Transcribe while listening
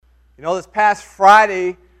You know, this past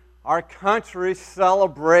Friday, our country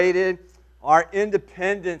celebrated our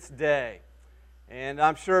Independence Day. And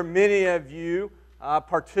I'm sure many of you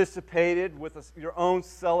participated with your own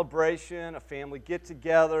celebration, a family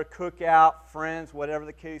get-together, cookout, friends, whatever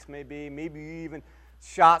the case may be. Maybe you even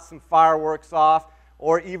shot some fireworks off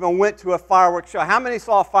or even went to a fireworks show. How many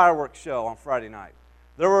saw a fireworks show on Friday night?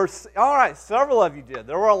 All right, several of you did.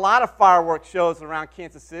 There were a lot of fireworks shows around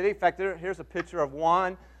Kansas City. In fact, here's a picture of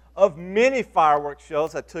one of many fireworks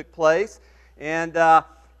shows that took place. And,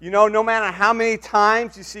 no matter how many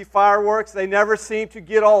times you see fireworks, they never seem to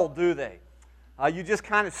get old, do they? You just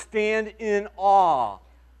kind of stand in awe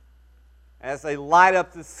as they light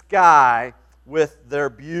up the sky with their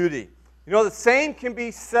beauty. You know, the same can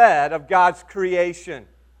be said of God's creation,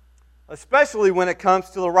 especially when it comes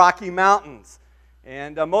to the Rocky Mountains.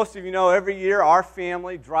 And most of you know every year our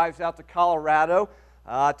family drives out to Colorado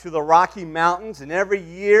to the Rocky Mountains. And every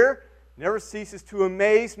year, never ceases to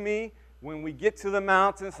amaze me when we get to the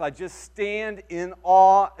mountains. I just stand in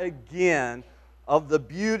awe again of the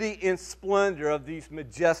beauty and splendor of these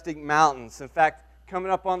majestic mountains. In fact,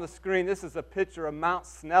 coming up on the screen, this is a picture of Mount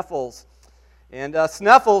Sneffels. And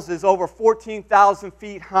Sneffels is over 14,000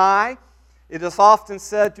 feet high. It is often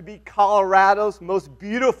said to be Colorado's most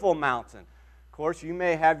beautiful mountain. Of course, you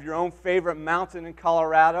may have your own favorite mountain in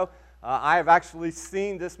Colorado. I have actually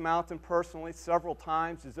seen this mountain personally several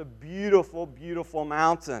times. It's a beautiful, beautiful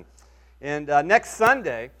mountain. And next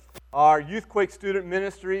Sunday, our Youthquake Student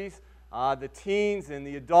Ministries, the teens and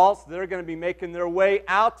the adults, they're going to be making their way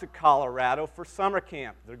out to Colorado for summer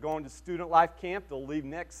camp. They're going to Student Life Camp. They'll leave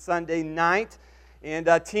next Sunday night. And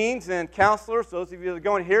teens and counselors, those of you that are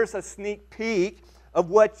going, here's a sneak peek of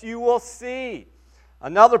what you will see.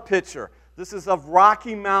 Another picture. This is of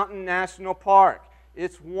Rocky Mountain National Park.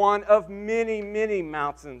 It's one of many, many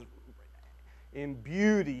mountains in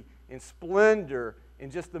beauty, in splendor, in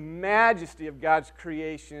just the majesty of God's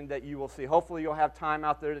creation that you will see. Hopefully you'll have time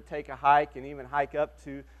out there to take a hike and even hike up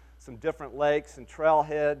to some different lakes and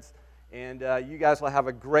trailheads, and you guys will have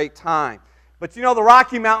a great time. But you know, the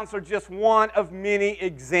Rocky Mountains are just one of many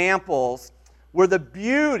examples where the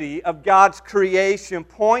beauty of God's creation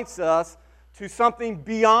points us to something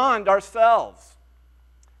beyond ourselves.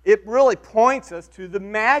 It really points us to the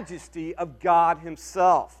majesty of God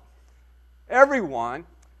Himself. Everyone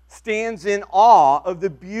stands in awe of the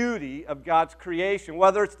beauty of God's creation,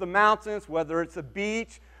 whether it's the mountains, whether it's a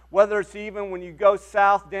beach, whether it's even when you go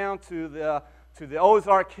south down to the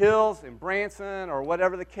Ozark Hills in Branson or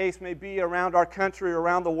whatever the case may be around our country,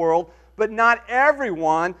 around the world. But not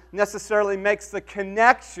everyone necessarily makes the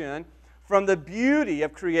connection from the beauty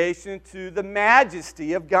of creation to the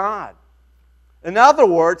majesty of God. In other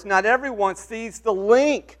words, not everyone sees the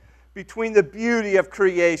link between the beauty of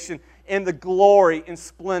creation and the glory and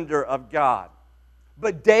splendor of God.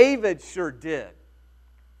 But David sure did.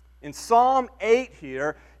 In Psalm 8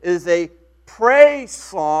 here is a praise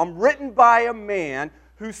psalm written by a man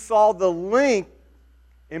who saw the link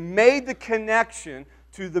and made the connection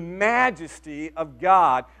to the majesty of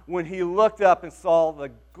God when he looked up and saw the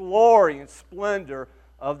glory and splendor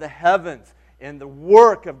of the heavens and the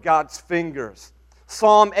work of God's fingers.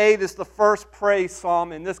 Psalm 8 is the first praise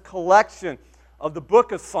psalm in this collection of the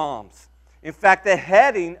book of Psalms. In fact, the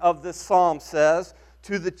heading of this psalm says,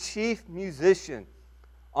 "To the chief musician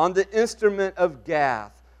on the instrument of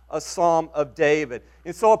Gath, a psalm of David."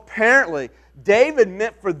 And so apparently, David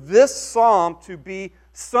meant for this psalm to be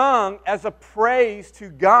sung as a praise to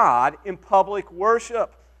God in public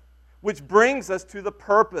worship, which brings us to the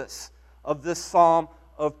purpose of this psalm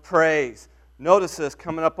of praise. Notice this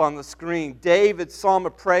coming up on the screen. David's psalm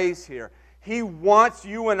of praise here. He wants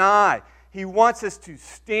you and I, he wants us to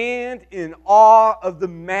stand in awe of the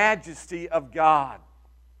majesty of God.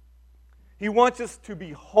 He wants us to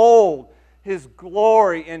behold His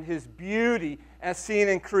glory and His beauty as seen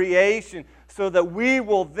in creation, so that we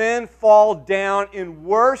will then fall down in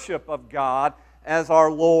worship of God as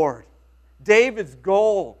our Lord. David's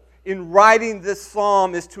goal in writing this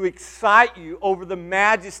psalm is to excite you over the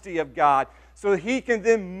majesty of God, so he can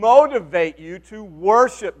then motivate you to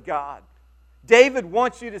worship God. David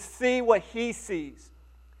wants you to see what he sees.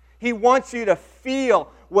 He wants you to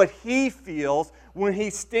feel what he feels when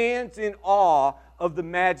he stands in awe of the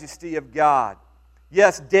majesty of God.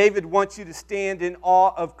 Yes, David wants you to stand in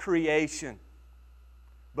awe of creation,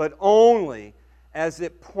 but only as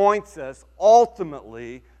it points us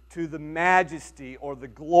ultimately to the majesty or the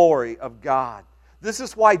glory of God. This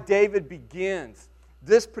is why David begins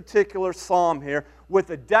this particular psalm here with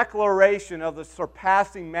a declaration of the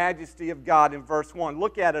surpassing majesty of God in verse 1.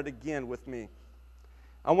 Look at it again with me.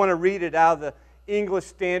 I want to read it out of the English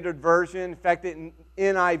Standard Version. In fact, the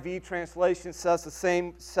NIV translation says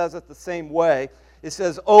it the same way. It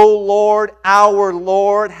says, "O Lord, our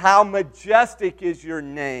Lord, how majestic is your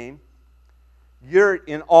name. You're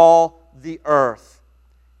in all the earth."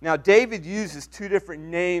 Now, David uses two different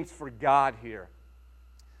names for God here.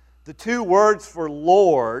 The two words for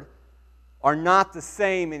Lord are not the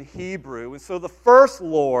same in Hebrew. And so the first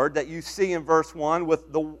Lord that you see in verse 1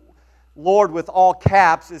 with the Lord with all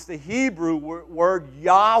caps is the Hebrew word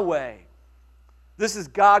Yahweh. This is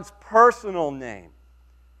God's personal name.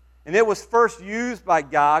 And it was first used by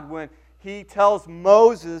God when He tells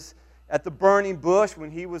Moses at the burning bush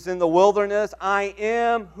when he was in the wilderness, "I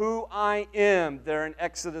am who I am," there in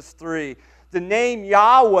Exodus 3. The name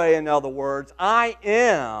Yahweh, in other words, "I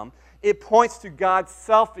am," it points to God's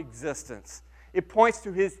self-existence. It points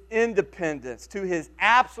to His independence, to His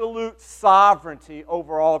absolute sovereignty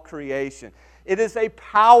over all creation. It is a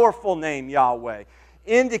powerful name, Yahweh,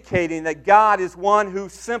 indicating that God is one who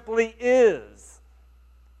simply is,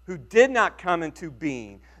 who did not come into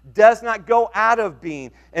being, does not go out of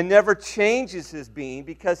being, and never changes His being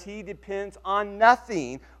because He depends on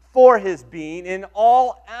nothing for His being, and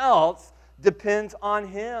all else depends on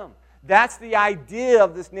Him. That's the idea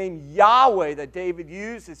of this name Yahweh that David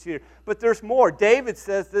uses here. But there's more. David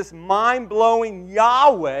says this mind-blowing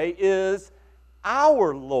Yahweh is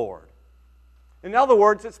our Lord. In other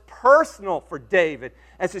words, it's personal for David,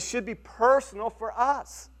 as it should be personal for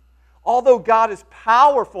us. Although God is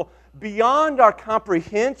powerful beyond our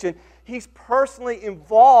comprehension, He's personally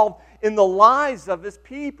involved in the lives of His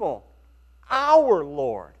people. Our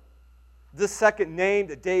Lord. The second name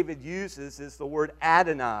that David uses is the word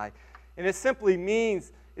Adonai. And it simply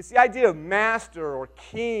means, it's the idea of master or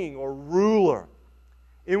king or ruler.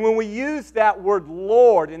 And when we use that word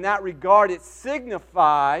Lord in that regard, it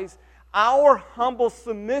signifies our humble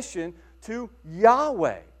submission to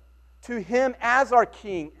Yahweh, to Him as our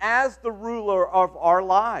king, as the ruler of our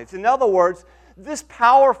lives. In other words, this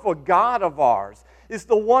powerful God of ours is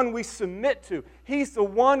the one we submit to. He's the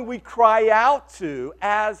one we cry out to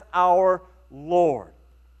as our Lord.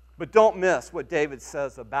 But don't miss what David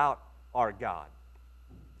says about our God.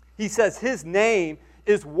 He says His name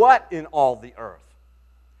is what in all the earth?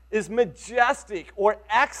 Is majestic or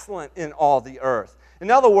excellent in all the earth.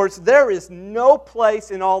 In other words, there is no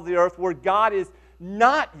place in all the earth where God is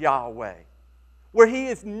not Yahweh, where He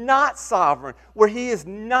is not sovereign, where He is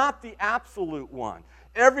not the absolute one.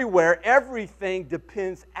 Everywhere, everything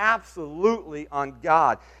depends absolutely on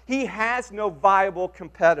God. He has no viable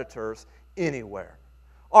competitors anywhere.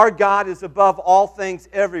 Our God is above all things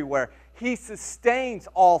everywhere. He sustains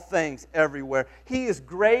all things everywhere. He is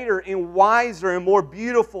greater and wiser and more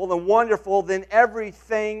beautiful and wonderful than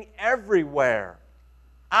everything everywhere.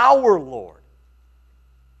 Our Lord.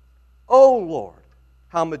 O Lord,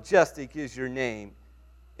 how majestic is your name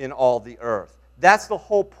in all the earth. That's the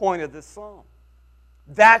whole point of this psalm.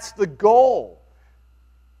 That's the goal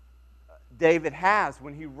David has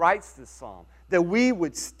when he writes this psalm. That we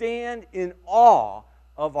would stand in awe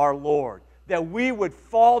of our Lord. That we would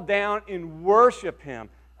fall down and worship Him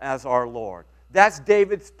as our Lord. That's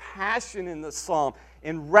David's passion in the psalm.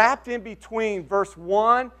 And wrapped in between verse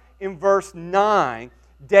 1 and verse 9,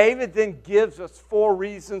 David then gives us 4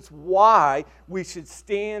 reasons why we should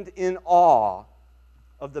stand in awe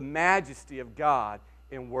of the majesty of God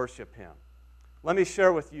and worship Him. Let me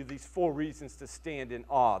share with you these 4 reasons to stand in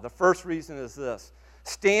awe. The first reason is this.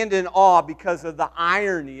 Stand in awe because of the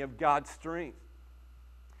irony of God's strength.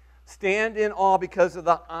 Stand in awe because of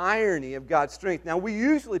the irony of God's strength. Now, we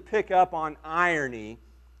usually pick up on irony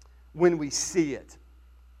when we see it.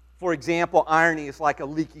 For example, irony is like a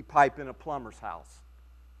leaky pipe in a plumber's house.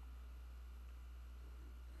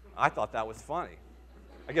 I thought that was funny.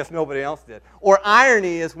 I guess nobody else did. Or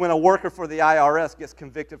irony is when a worker for the IRS gets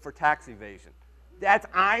convicted for tax evasion. That's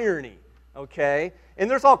irony, okay? And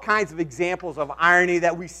there's all kinds of examples of irony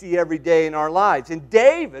that we see every day in our lives. And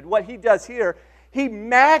David, what he does here, he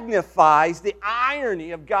magnifies the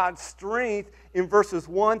irony of God's strength in verses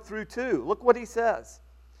 1 through 2. Look what he says.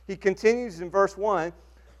 He continues in verse 1,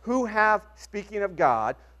 speaking of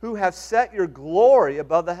God, who have set your glory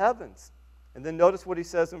above the heavens. And then notice what he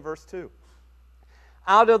says in verse 2.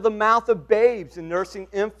 Out of the mouth of babes and nursing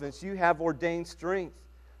infants you have ordained strength,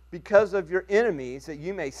 because of your enemies, that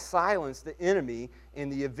you may silence the enemy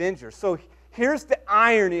and the avenger. So here's the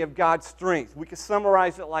irony of God's strength. We can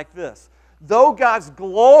summarize it like this. Though God's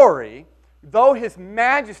glory, though His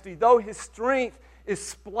majesty, though His strength is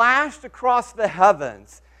splashed across the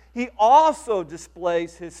heavens, He also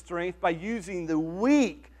displays His strength by using the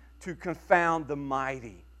weak to confound the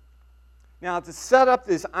mighty. Now, to set up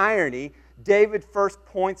this irony, David first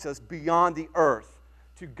points us beyond the earth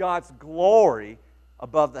to God's glory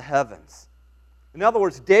above the heavens. In other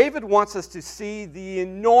words, David wants us to see the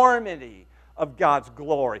enormity of God's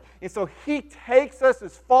glory. And so he takes us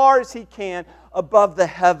as far as he can above the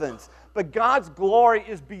heavens. But God's glory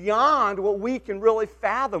is beyond what we can really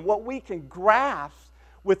fathom, what we can grasp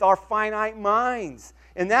with our finite minds.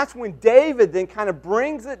 And that's when David then kind of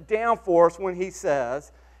brings it down for us when he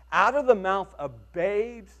says, out of the mouth of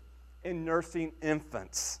babes and nursing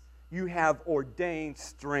infants, you have ordained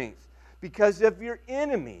strength because of your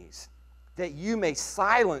enemies, that you may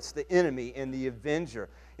silence the enemy and the avenger.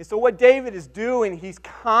 And so what David is doing, he's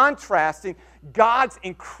contrasting God's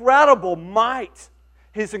incredible might,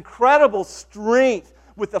 his incredible strength,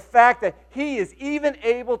 with the fact that he is even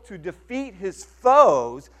able to defeat his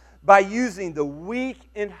foes by using the weak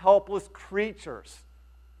and helpless creatures.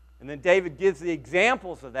 And then David gives the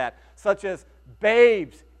examples of that, such as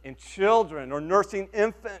babes and children or nursing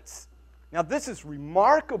infants. Now, this is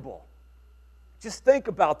remarkable. Just think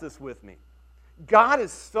about this with me. God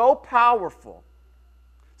is so powerful,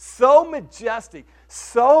 so majestic,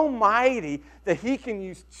 so mighty that he can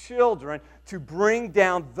use children to bring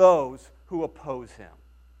down those who oppose him.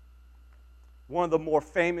 One of the more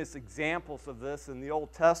famous examples of this in the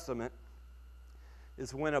Old Testament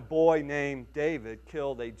is when a boy named David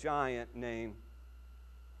killed a giant named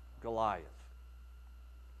Goliath.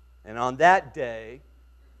 And on that day,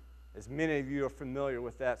 as many of you are familiar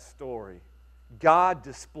with that story, God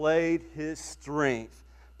displayed his strength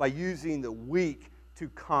by using the weak to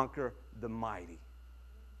conquer the mighty.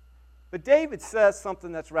 But David says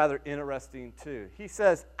something that's rather interesting too. He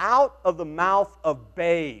says, out of the mouth of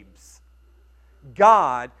babes,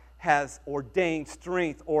 God has ordained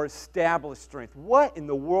strength or established strength. What in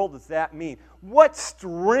the world does that mean? What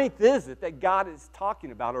strength is it that God is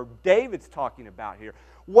talking about, or David's talking about here?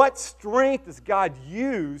 What strength does God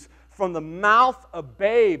use from the mouth of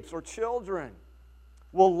babes or children?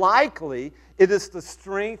 Well, likely it is the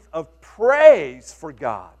strength of praise for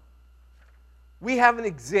God. We have an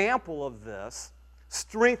example of this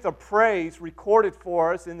strength of praise recorded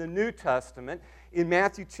for us in the New Testament in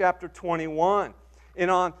Matthew chapter 21.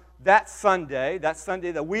 And on that Sunday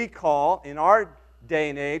that we call, in our day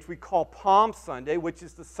and age, we call Palm Sunday, which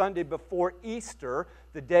is the Sunday before Easter,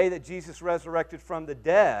 the day that Jesus resurrected from the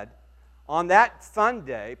dead. On that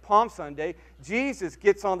Sunday, Palm Sunday, Jesus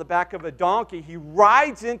gets on the back of a donkey. He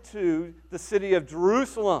rides into the city of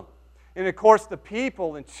Jerusalem. And of course, the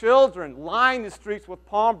people and children line the streets with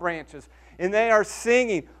palm branches, and they are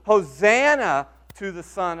singing, Hosanna to the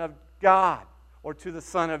Son of God, or to the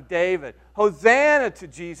Son of David. Hosanna to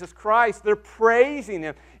Jesus Christ. They're praising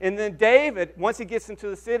him. And then David, once he gets into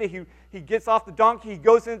the city, he gets off the donkey, he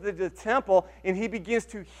goes into the temple, and he begins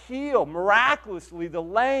to heal miraculously the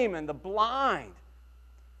lame and the blind.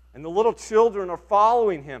 And the little children are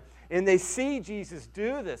following him. And they see Jesus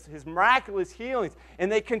do this, his miraculous healings, and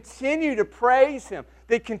they continue to praise him.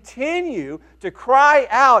 They continue to cry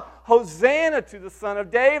out, Hosanna to the Son of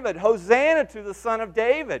David, Hosanna to the Son of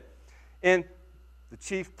David. And the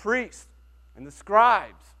chief priests and the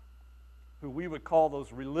scribes, who we would call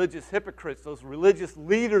those religious hypocrites, those religious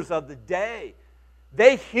leaders of the day,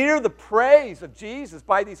 they hear the praise of Jesus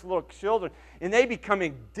by these little children, and they become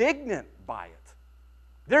indignant by it.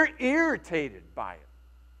 They're irritated by it.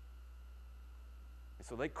 And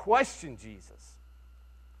so they question Jesus.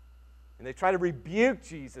 And they try to rebuke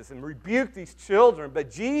Jesus and rebuke these children, but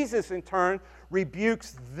Jesus in turn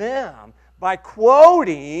rebukes them by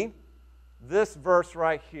quoting this verse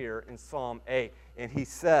right here in Psalm 8. And he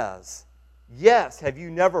says, yes, have you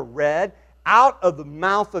never read? Out of the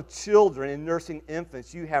mouth of children and nursing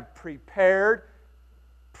infants you have prepared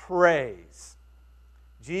praise.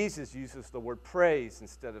 Jesus uses the word praise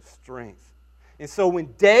instead of strength. And so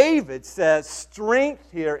when David says strength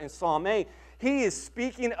here in Psalm 8, he is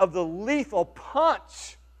speaking of the lethal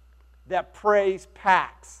punch that praise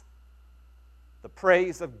packs. The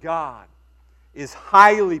praise of God is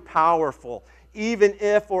highly powerful, even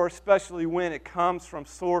if or especially when it comes from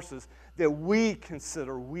sources that we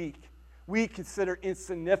consider weak. We consider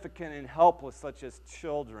insignificant and helpless, such as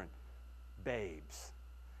children, babes.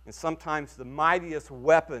 And sometimes the mightiest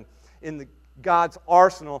weapon in God's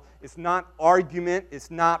arsenal is not argument, it's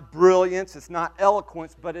not brilliance, it's not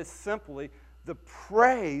eloquence, but it's simply the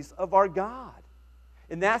praise of our God.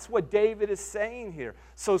 And that's what David is saying here.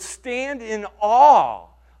 So stand in awe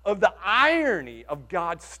of the irony of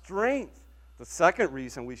God's strength. The second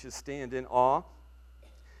reason we should stand in awe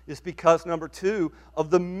is because, number two, of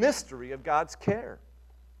the mystery of God's care.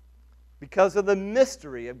 Because of the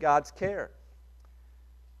mystery of God's care.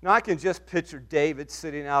 Now, I can just picture David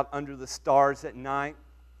sitting out under the stars at night,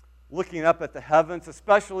 looking up at the heavens,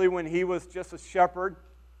 especially when he was just a shepherd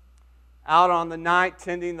out on the night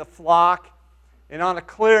tending the flock. And on a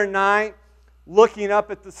clear night, looking up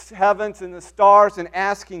at the heavens and the stars and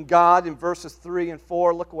asking God in verses 3 and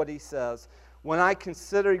 4, look what he says. When I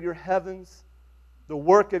consider your heavens, the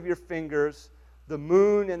work of your fingers, the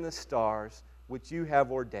moon and the stars, which you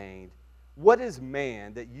have ordained, what is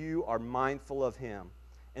man that you are mindful of him,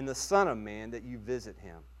 and the Son of Man that you visit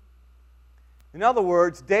him? In other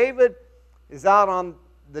words, David is out in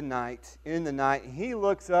the night, and he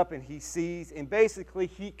looks up and he sees, and basically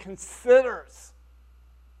he considers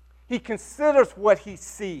what he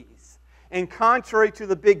sees. And contrary to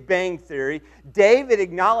the Big Bang Theory, David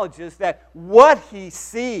acknowledges that what he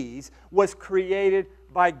sees was created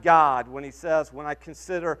by God when he says, when I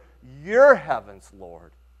consider your heavens,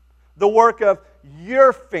 Lord, the work of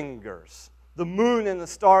your fingers, the moon and the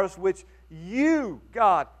stars which you,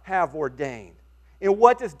 God, have ordained. And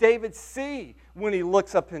what does David see when he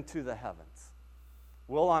looks up into the heavens?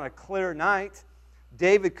 Well, on a clear night,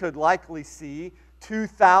 David could likely see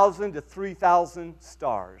 2,000 to 3,000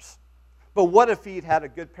 stars. But what if he'd had a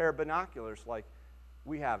good pair of binoculars like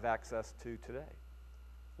we have access to today?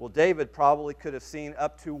 Well, David probably could have seen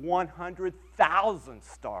up to 100,000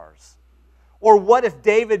 stars. Or what if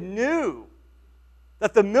David knew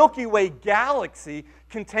that the Milky Way galaxy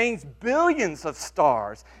contains billions of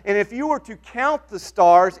stars? And if you were to count the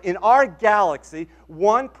stars in our galaxy,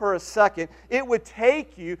 one per second, it would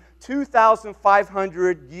take you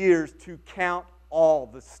 2,500 years to count all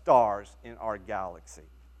the stars in our galaxy.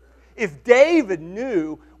 If David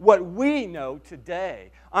knew what we know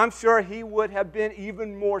today, I'm sure he would have been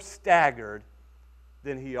even more staggered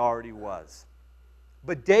than he already was.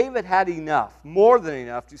 But David had enough, more than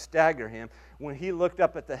enough, to stagger him when he looked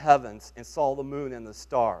up at the heavens and saw the moon and the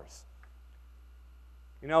stars.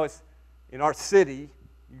 You know, it's in our city,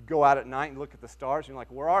 you go out at night and look at the stars, and you're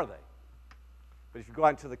like, where are they? But if you go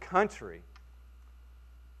out into the country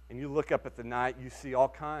and you look up at the night, you see all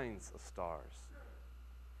kinds of stars.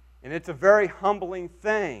 And it's a very humbling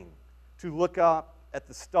thing to look up at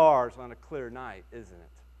the stars on a clear night, isn't it?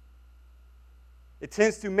 It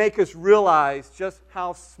tends to make us realize just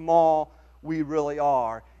how small we really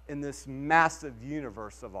are in this massive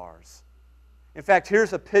universe of ours. In fact,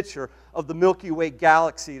 here's a picture of the Milky Way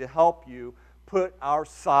galaxy to help you put our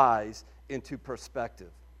size into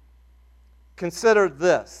perspective. Consider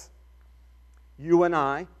this. You and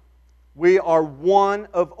I, we are one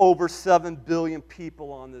of over 7 billion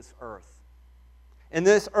people on this earth. And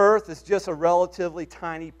this earth is just a relatively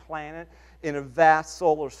tiny planet in a vast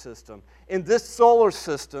solar system. And this solar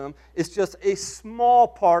system is just a small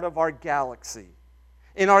part of our galaxy.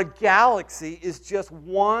 And our galaxy is just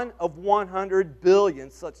one of 100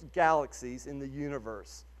 billion such galaxies in the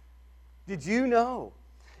universe. Did you know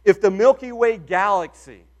if the Milky Way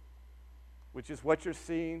galaxy, which is what you're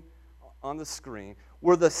seeing on the screen,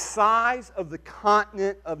 were the size of the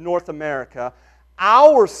continent of North America,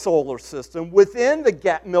 our solar system within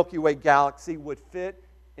the Milky Way galaxy would fit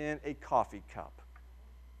in a coffee cup.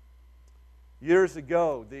 Years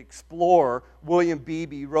ago, the explorer William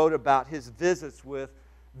Beebe wrote about his visits with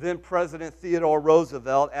then-President Theodore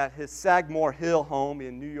Roosevelt at his Sagamore Hill home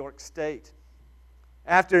in New York State.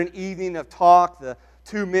 After an evening of talk, the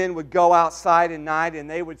two men would go outside at night and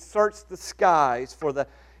they would search the skies for the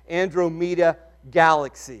Andromeda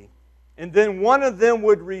galaxy. And then one of them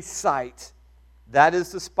would recite, that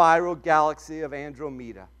is the spiral galaxy of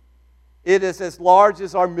Andromeda. It is as large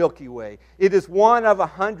as our Milky Way. It is one of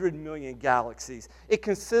 100 million galaxies. It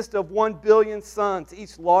consists of 1 billion suns,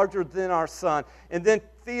 each larger than our sun. And then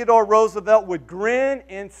Theodore Roosevelt would grin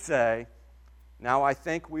and say, now I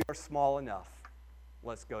think we are small enough.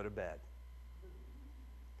 Let's go to bed.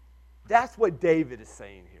 That's what David is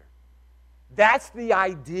saying here. That's the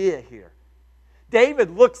idea here.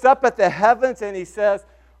 David looks up at the heavens and he says,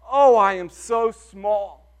 oh, I am so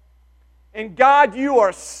small. And God, you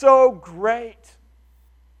are so great.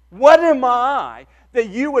 What am I that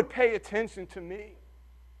you would pay attention to me?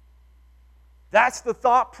 That's the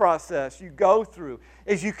thought process you go through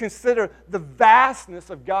as you consider the vastness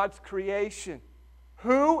of God's creation.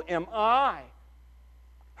 Who am I?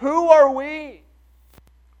 Who are we?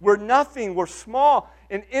 We're nothing. We're small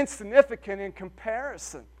and insignificant in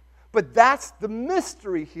comparison. But that's the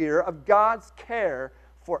mystery here of God's care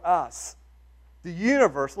for us. The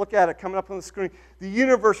universe, look at it coming up on the screen. The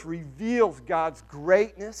universe reveals God's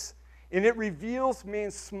greatness, and it reveals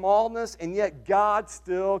man's smallness, and yet God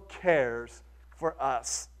still cares for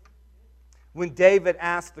us. When David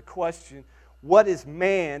asked the question, what is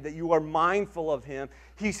man that you are mindful of him?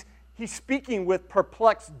 He's speaking with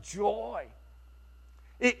perplexed joy.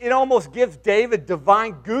 It almost gives David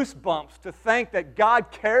divine goosebumps to think that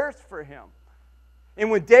God cares for him. And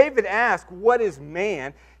when David asks, what is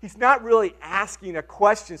man? He's not really asking a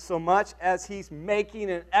question so much as he's making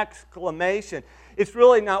an exclamation. It's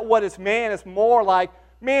really not what is man, it's more like,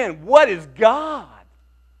 man, what is God?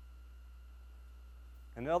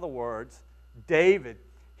 In other words, David,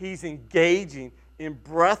 he's engaging in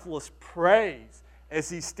breathless praise as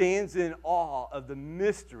he stands in awe of the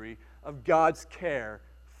mystery of God's care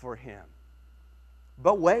for him.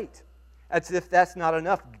 But wait. As if that's not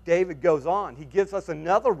enough, David goes on. He gives us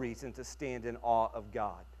another reason to stand in awe of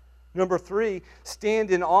God. Number 3,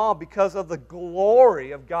 stand in awe because of the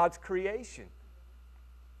glory of God's creation.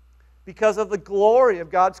 Because of the glory of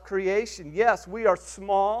God's creation. Yes, we are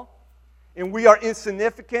small and we are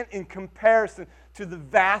insignificant in comparison to the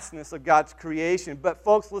vastness of God's creation. But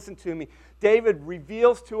folks, listen to me. David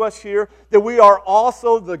reveals to us here that we are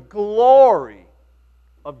also the glory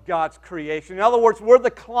of God's creation. In other words, we're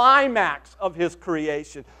the climax of his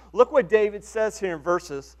creation. Look what David says here in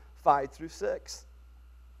verses 5 through 6.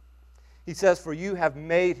 He says, for you have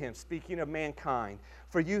made him, speaking of mankind,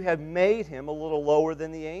 for you have made him a little lower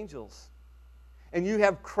than the angels, and you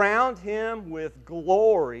have crowned him with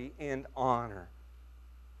glory and honor.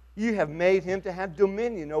 You have made him to have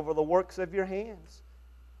dominion over the works of your hands.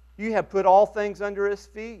 You have put all things under his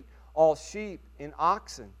feet, all sheep and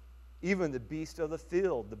oxen, even the beasts of the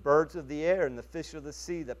field, the birds of the air, and the fish of the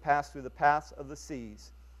sea that pass through the paths of the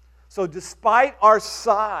seas. So despite our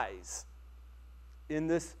size in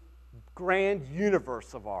this grand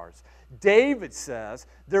universe of ours, David says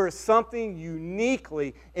there is something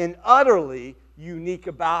uniquely and utterly unique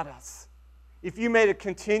about us. If you made a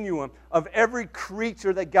continuum of every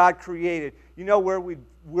creature that God created, you know where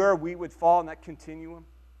we would fall in that continuum?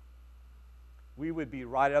 We would be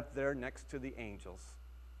right up there next to the angels.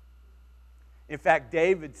 In fact,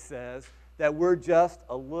 David says that we're just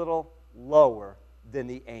a little lower than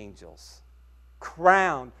the angels,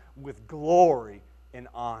 crowned with glory and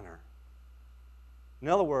honor. In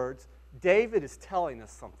other words, David is telling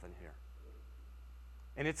us something here.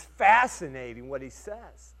 And it's fascinating what he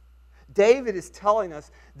says. David is telling us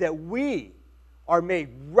that we are made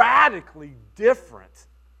radically different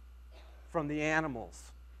from the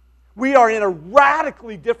animals. We are in a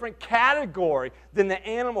radically different category than the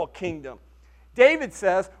animal kingdom. David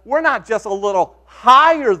says we're not just a little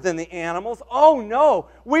higher than the animals. Oh no,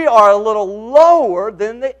 we are a little lower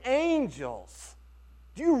than the angels.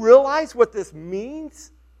 Do you realize what this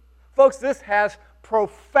means? Folks, this has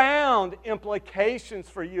profound implications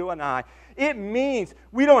for you and I. It means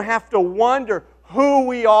we don't have to wonder who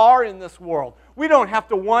we are in this world. We don't have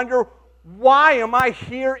to wonder, why am I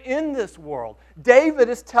here in this world? David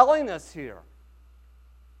is telling us here.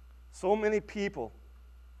 So many people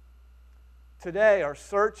today are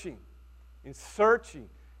searching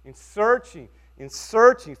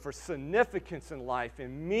for significance in life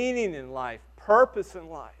and meaning in life, purpose in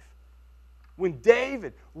life. When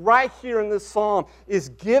David, right here in this psalm, is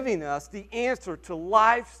giving us the answer to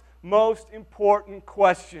life's most important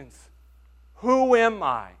questions. Who am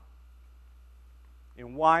I?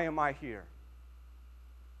 And why am I here?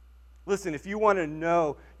 Listen, if you want to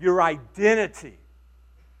know your identity,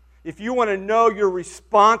 if you want to know your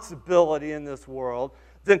responsibility in this world,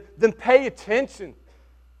 then pay attention.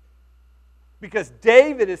 Because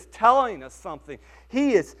David is telling us something.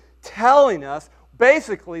 He is telling us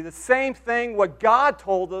basically the same thing what God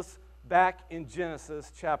told us back in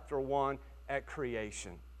Genesis chapter 1 at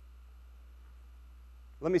creation.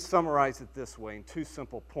 Let me summarize it this way in 2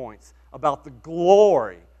 simple points about the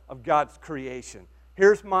glory of God's creation.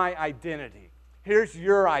 Here's my identity. Here's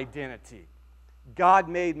your identity. God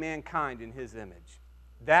made mankind in His image.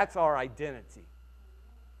 That's our identity.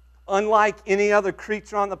 Unlike any other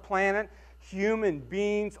creature on the planet, human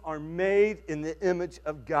beings are made in the image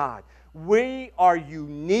of God. We are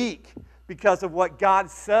unique because of what God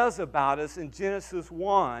says about us in Genesis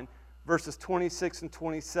 1, verses 26 and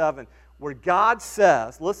 27, where God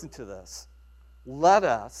says, listen to this, let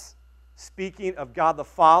us, speaking of God the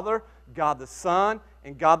Father, God the Son,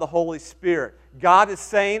 and God the Holy Spirit. God is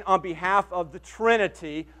saying on behalf of the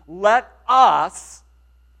Trinity, let us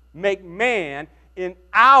make man in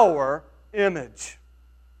our image,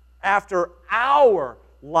 after our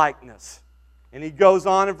likeness. And he goes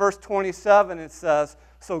on in verse 27 and says,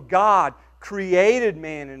 so God created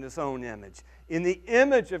man in His own image. In the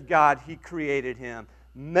image of God He created him.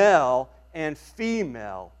 Male and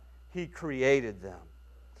female He created them.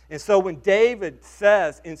 And so when David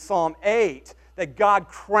says in Psalm 8 that God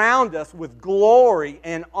crowned us with glory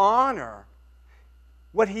and honor,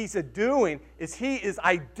 what He's doing is He is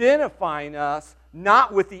identifying us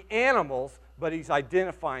not with the animals, but He's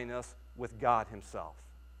identifying us with God Himself.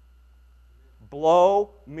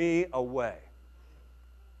 Blow me away.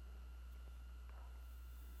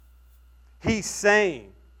 He's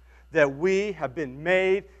saying that we have been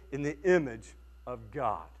made in the image of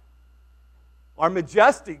God. Our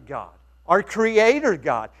majestic God, our Creator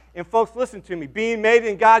God. And folks, listen to me. Being made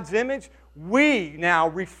in God's image, we now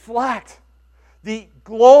reflect the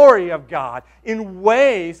glory of God in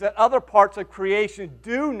ways that other parts of creation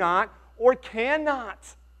do not or cannot.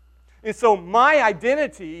 And so my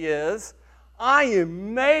identity is, I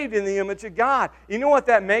am made in the image of God. You know what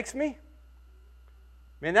that makes me?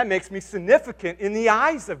 Man, that makes me significant in the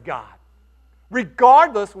eyes of God,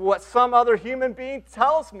 regardless of what some other human being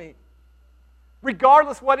tells me.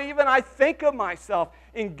 Regardless what even I think of myself.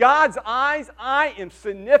 In God's eyes, I am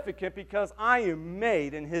significant because I am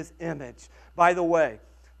made in His image. By the way,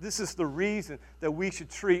 this is the reason that we should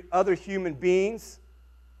treat other human beings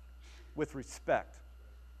with respect.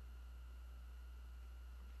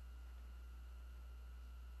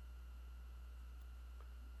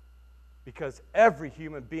 Because every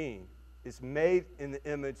human being is made in the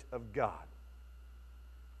image of God.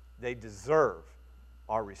 They deserve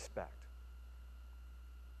our respect.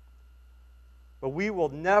 But we will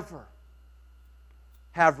never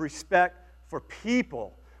have respect for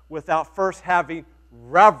people without first having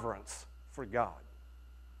reverence for God.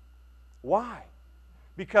 Why?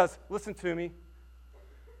 Because, listen to me,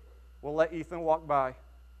 we'll let Ethan walk by.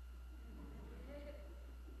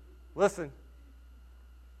 Listen.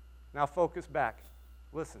 Now focus back.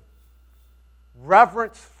 Listen.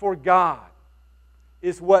 Reverence for God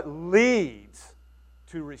is what leads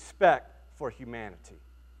to respect for humanity.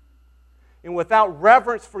 And without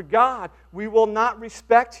reverence for God, we will not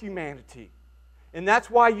respect humanity. And that's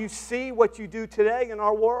why you see what you do today in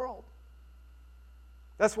our world.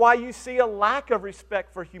 That's why you see a lack of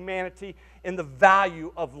respect for humanity and the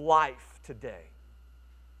value of life today.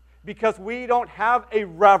 Because we don't have a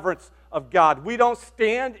reverence of God. We don't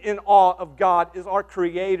stand in awe of God as our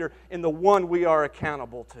Creator and the one we are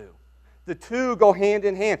accountable to. The two go hand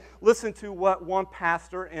in hand. Listen to what one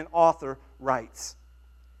pastor and author writes.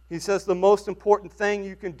 He says the most important thing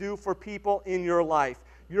you can do for people in your life,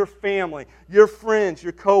 your family, your friends,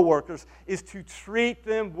 your coworkers, is to treat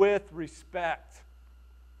them with respect.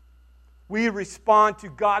 We respond to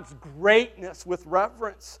God's greatness with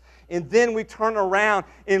reverence. And then we turn around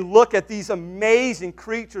and look at these amazing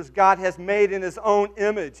creatures God has made in His own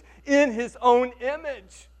image. In His own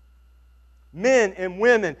image. Men and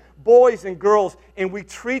women, boys and girls, and we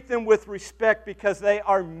treat them with respect because they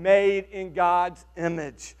are made in God's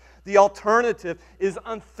image. The alternative is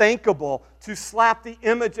unthinkable. To slap the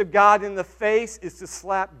image of God in the face is to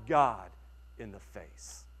slap God in the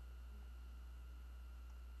face.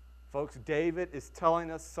 Folks, David is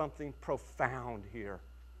telling us something profound here.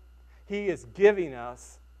 He is giving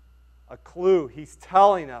us a clue. He's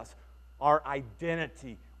telling us our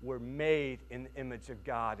identity. We're made in the image of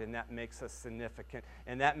God, and that makes us significant,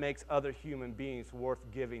 and that makes other human beings worth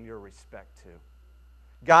giving your respect to.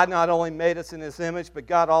 God not only made us in His image, but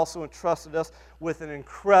God also entrusted us with an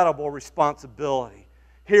incredible responsibility.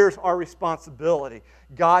 Here's our responsibility.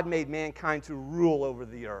 God made mankind to rule over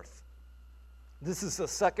the earth. This is the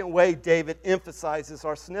second way David emphasizes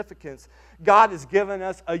our significance. God has given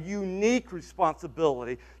us a unique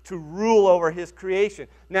responsibility to rule over His creation.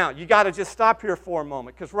 Now, you got to just stop here for a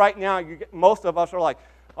moment, because right now most of us are like,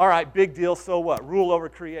 all right, big deal, so what? Rule over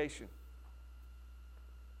creation.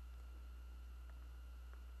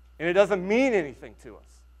 And it doesn't mean anything to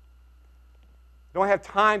us. Don't have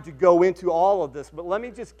time to go into all of this, but let me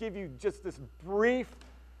just give you just this brief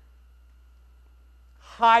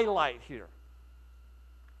highlight here.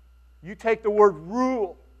 You take the word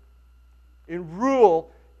rule, and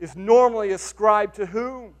rule is normally ascribed to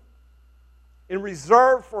whom? And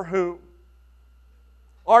reserved for whom?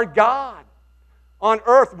 Our God. On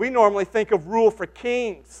earth, we normally think of rule for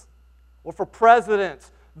kings or for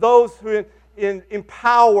presidents, those who in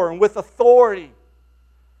power and with authority.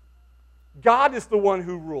 God is the one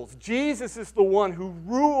who rules. Jesus is the one who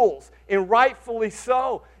rules, and rightfully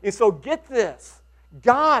so. And so get this.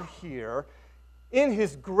 God here, in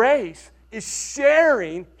His grace, is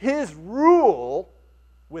sharing His rule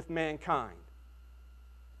with mankind.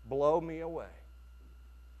 Blow me away.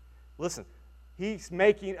 Listen, He's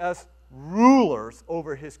making us rulers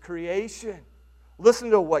over His creation.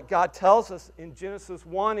 Listen to what God tells us in Genesis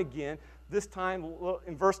 1 again, this time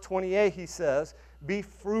in verse 28 he says, be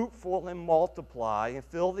fruitful and multiply and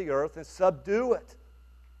fill the earth and subdue it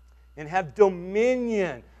and have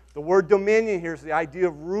dominion. The word dominion here is the idea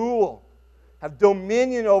of rule. Have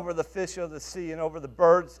dominion over the fish of the sea and over the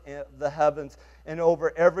birds of the heavens and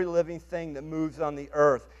over every living thing that moves on the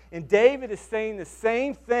earth. And David is saying the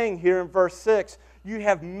same thing here in verse 6. You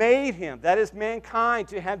have made him, that is mankind,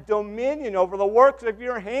 to have dominion over the works of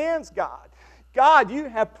your hands, God. God, you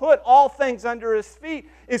have put all things under his feet.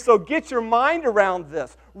 And so get your mind around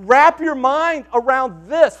this. Wrap your mind around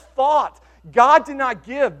this thought. God did not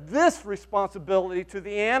give this responsibility to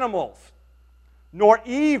the animals, nor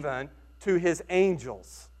even to his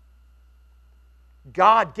angels.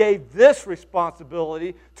 God gave this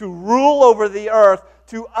responsibility to rule over the earth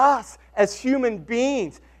to us as human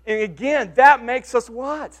beings. And again, that makes us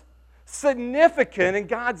what? Significant in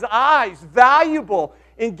God's eyes, valuable,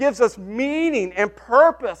 and gives us meaning and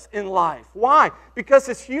purpose in life. Why? Because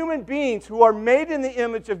as human beings who are made in the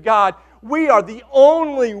image of God, we are the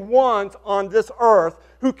only ones on this earth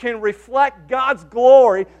who can reflect God's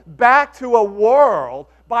glory back to a world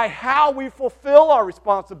by how we fulfill our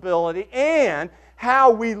responsibility and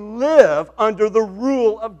how we live under the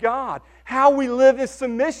rule of God, how we live in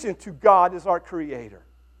submission to God as our Creator.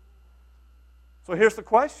 So here's the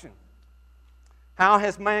question. How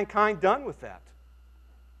has mankind done with that?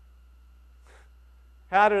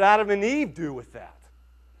 How did Adam and Eve do with that?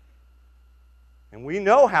 And we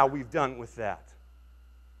know how we've done with that.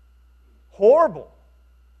 Horrible.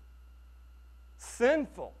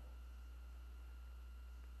 Sinful.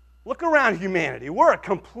 Look around humanity. We're a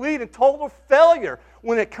complete and total failure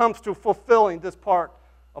when it comes to fulfilling this part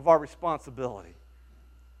of our responsibility.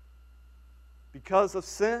 Because of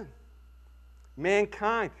sin.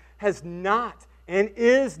 Mankind has not and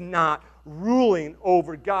is not ruling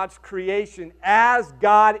over God's creation as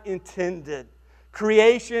God intended.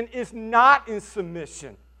 Creation is not in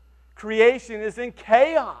submission. Creation is in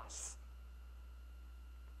chaos.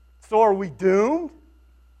 So are we doomed?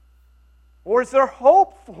 Or is there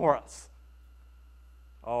hope for us?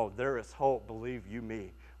 Oh, there is hope, believe you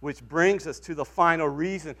me. Which brings us to the final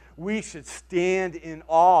reason we should stand in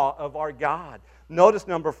awe of our God. Notice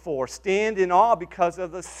number 4, stand in awe because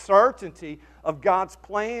of the certainty of God's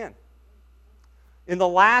plan. In the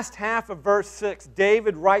last half of verse 6,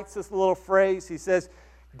 David writes this little phrase. He says,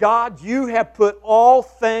 God, you have put all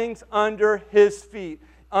things under his feet,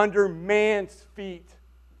 under man's feet.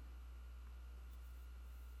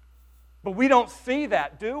 But we don't see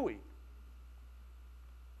that, do we?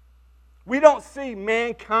 We don't see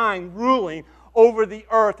mankind ruling over the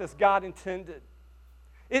earth as God intended.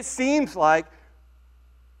 It seems like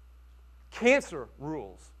cancer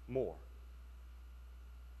rules more.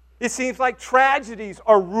 It seems like tragedies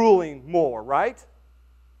are ruling more, right?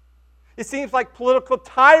 It seems like political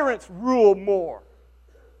tyrants rule more.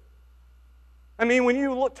 I mean, when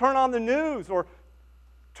you turn on the news or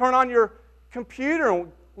turn on your computer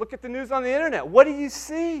and look at the news on the internet, what do you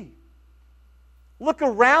see? Look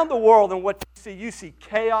around the world and what you see. You see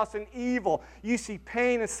chaos and evil. You see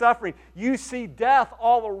pain and suffering. You see death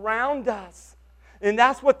all around us. And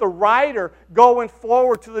that's what the writer going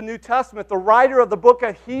forward to the New Testament, the writer of the book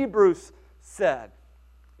of Hebrews said.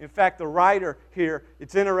 In fact, the writer here,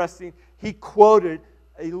 it's interesting, he quoted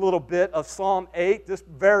a little bit of Psalm 8, this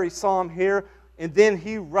very psalm here, and then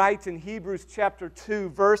he writes in Hebrews chapter 2,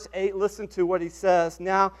 verse 8, listen to what he says.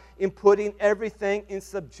 Now, in putting everything in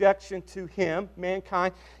subjection to him,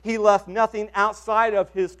 mankind, he left nothing outside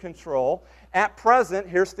of his control. At present,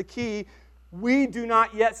 here's the key, we do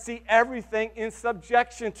not yet see everything in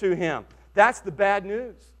subjection to him. That's the bad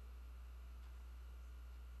news.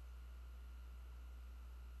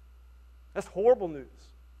 That's horrible news.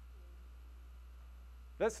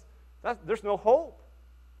 There's no hope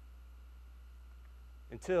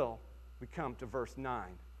until we come to verse 9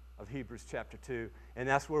 of Hebrews chapter 2, and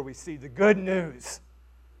that's where we see the good news.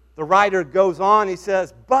 The writer goes on, he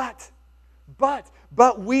says, but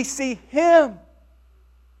we see him.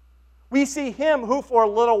 We see him who for a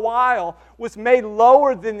little while was made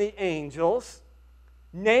lower than the angels,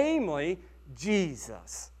 namely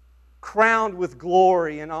Jesus, crowned with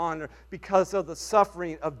glory and honor because of the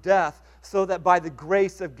suffering of death, so that by the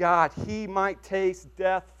grace of God he might taste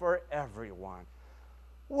death for everyone.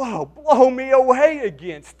 Whoa, blow me away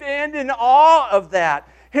again. Stand in awe of that.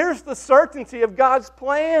 Here's the certainty of God's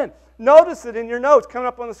plan. Notice it in your notes coming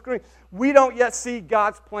up on the screen. We don't yet see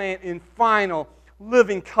God's plan in final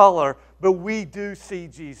living color, but we do see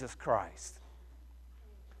Jesus Christ.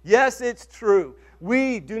 Yes, it's true.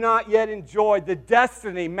 We do not yet enjoy the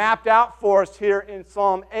destiny mapped out for us here in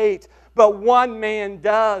Psalm 8, but one man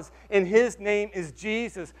does, and his name is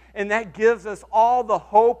Jesus. And that gives us all the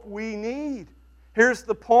hope we need. Here's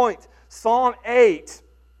the point. Psalm 8,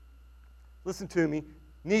 listen to me,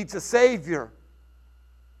 needs a Savior.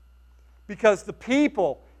 Because the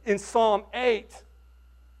people in Psalm 8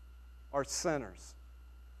 are sinners.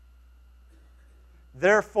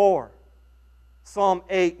 Therefore, Psalm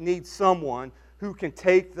 8 needs someone who can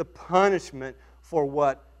take the punishment for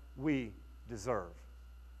what we deserve.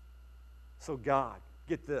 So God,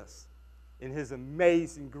 get this, in His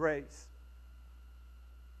amazing grace,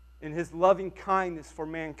 in His loving kindness for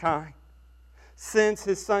mankind, sends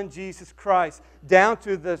His Son Jesus Christ down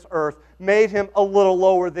to this earth, made Him a little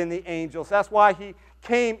lower than the angels. That's why He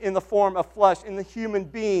came in the form of flesh, in the human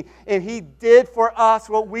being, and He did for us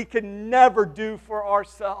what we could never do for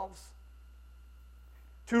ourselves.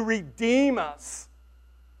 To redeem us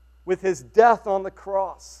with His death on the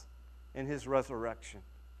cross and His resurrection.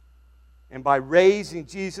 And by raising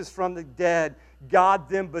Jesus from the dead, God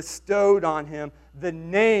then bestowed on Him the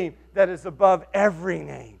name that is above every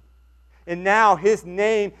name. And now His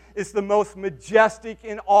name is the most majestic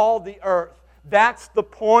in all the earth. That's the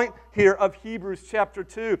point here of Hebrews chapter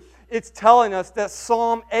 2. It's telling us that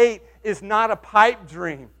Psalm 8 is not a pipe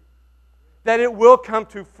dream, that it will come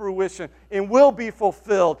to fruition and will be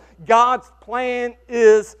fulfilled. God's plan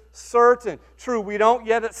is certain. True, we don't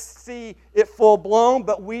yet see it full blown,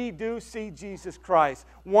 but we do see Jesus Christ.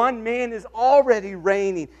 One man is already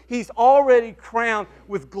reigning. He's already crowned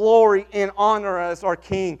with glory and honor as our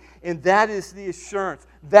King. And that is the assurance.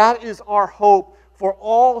 That is our hope for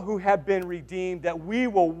all who have been redeemed, that we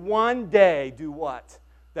will one day do what?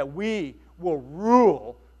 That we will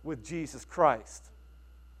rule with Jesus Christ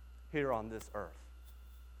here on this earth.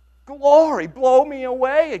 Glory, blow me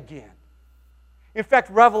away again. In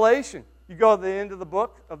fact, Revelation, you go to the end of the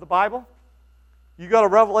book of the Bible, you go to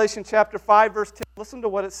Revelation chapter 5, verse 10, listen to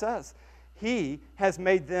what it says. He has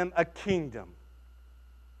made them a kingdom.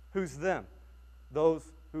 Who's them? Those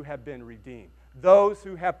who have been redeemed. Those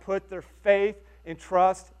who have put their faith and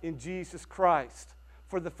trust in Jesus Christ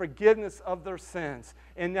for the forgiveness of their sins,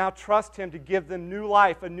 and now trust Him to give them new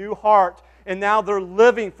life, a new heart, and now they're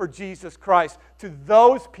living for Jesus Christ. To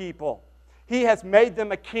those people, He has made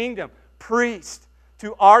them a kingdom, priest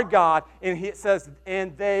to our God, and it says,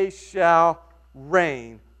 and they shall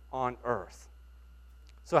reign on earth.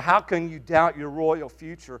 So how can you doubt your royal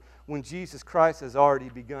future when Jesus Christ has already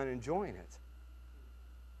begun enjoying it?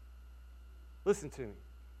 Listen to me.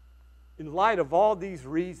 In light of all these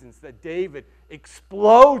reasons that David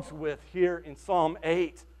explodes with here in Psalm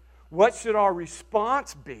 8, what should our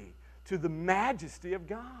response be to the majesty of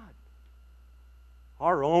God?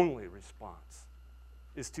 Our only response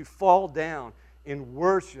is to fall down and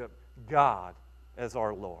worship God as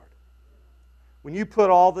our Lord. When you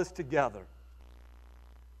put all this together,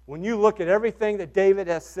 when you look at everything that David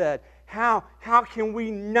has said, how can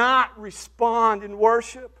we not respond in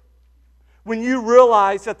worship? When you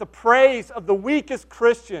realize that the praise of the weakest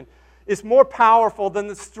Christian is more powerful than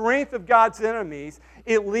the strength of God's enemies,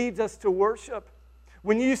 it leads us to worship.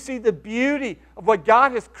 When you see the beauty of what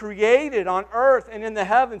God has created on earth and in the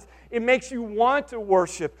heavens, it makes you want to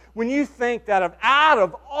worship. When you think that out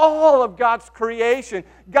of all of God's creation,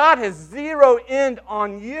 God has zeroed in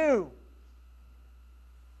on you,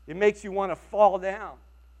 it makes you want to fall down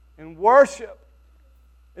and worship.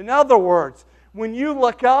 In other words, when you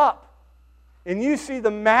look up and you see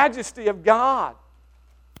the majesty of God,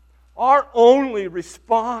 our only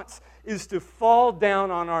response is to fall down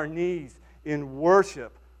on our knees in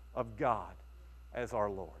worship of God as our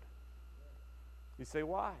Lord. You say,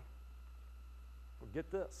 why? Well,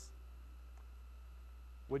 get this.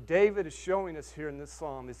 What David is showing us here in this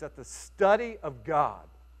psalm is that the study of God,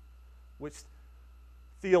 which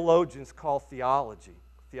theologians call theology.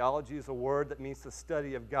 Theology is a word that means the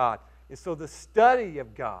study of God. And so the study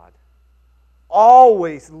of God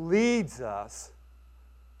always leads us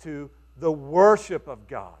to the worship of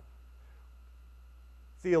God.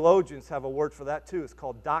 Theologians have a word for that too. It's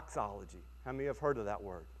called doxology. How many have heard of that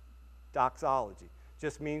word? Doxology.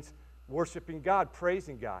 Just means worshiping God,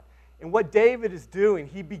 praising God. And what David is doing,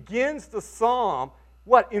 he begins the psalm,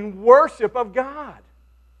 what? In worship of God.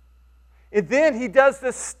 And then he does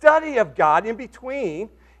the study of God in between,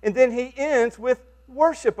 and then he ends with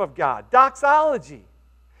worship of God, doxology.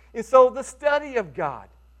 And so the study of God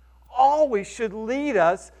always should lead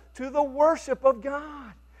us to the worship of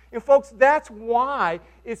God. And folks, that's why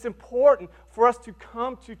it's important for us to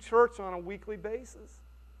come to church on a weekly basis.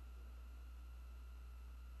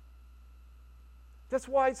 That's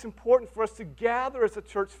why it's important for us to gather as a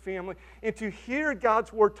church family and to hear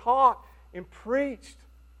God's Word taught and preached.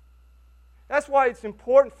 That's why it's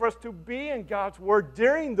important for us to be in God's Word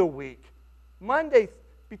during the week, Monday,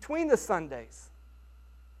 between the Sundays.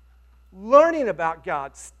 Learning about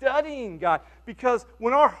God, studying God, because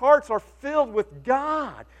when our hearts are filled with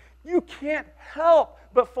God, you can't help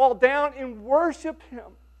but fall down and worship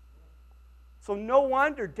Him. So no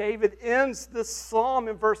wonder David ends this psalm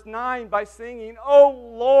in verse 9 by singing, "O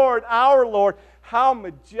Lord, our Lord, how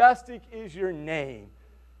majestic is your name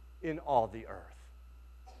in all the earth."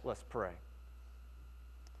 Let's pray.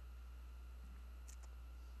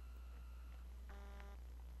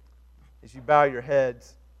 As you bow your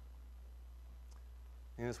heads,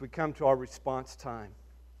 and as we come to our response time,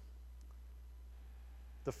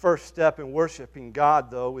 the first step in worshiping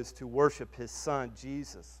God, though, is to worship His Son,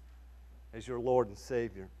 Jesus, as your Lord and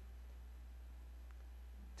Savior.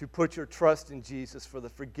 To put your trust in Jesus for the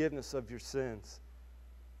forgiveness of your sins,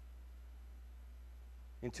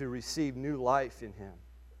 and to receive new life in Him,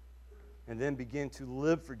 and then begin to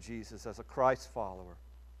live for Jesus as a Christ follower.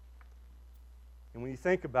 And when you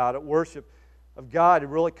think about it, worship of God, it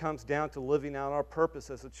really comes down to living out our purpose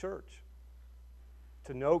as a church.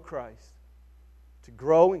 To know Christ, to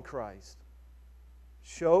grow in Christ,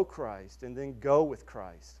 show Christ, and then go with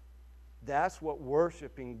Christ. That's what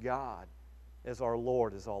worshiping God as our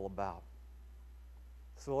Lord is all about.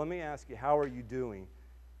 So let me ask you, how are you doing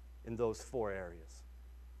in those 4 areas?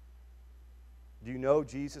 Do you know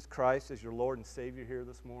Jesus Christ as your Lord and Savior here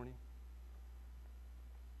this morning?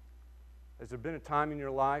 Has there been a time in your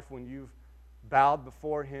life when you've bowed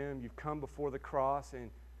before Him, you've come before the cross and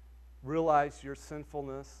realized your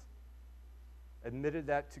sinfulness, admitted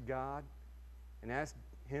that to God, and asked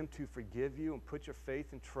Him to forgive you and put your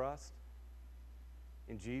faith and trust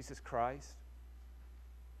in Jesus Christ?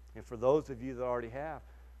 And for those of you that already have,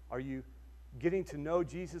 are you getting to know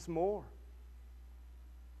Jesus more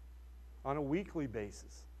on a weekly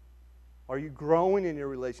basis? Are you growing in your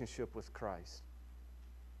relationship with Christ?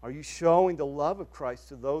 Are you showing the love of Christ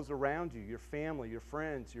to those around you, your family, your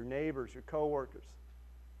friends, your neighbors, your coworkers?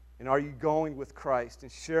 And are you going with Christ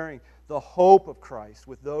and sharing the hope of Christ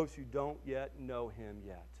with those who don't yet know Him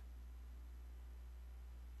yet?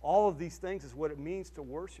 All of these things is what it means to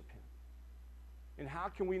worship Him. And how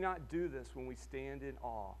can we not do this when we stand in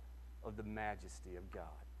awe of the majesty of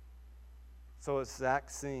God? So as Zach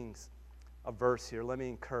sings a verse here, let me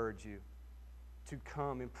encourage you to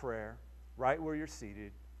come in prayer right where you're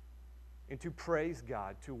seated and to praise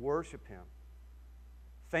God, to worship Him.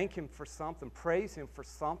 Thank Him for something. Praise Him for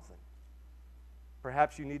something.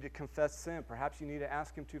 Perhaps you need to confess sin. Perhaps you need to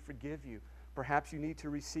ask Him to forgive you. Perhaps you need to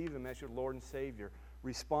receive Him as your Lord and Savior.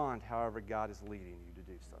 Respond however God is leading you to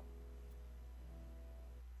do so.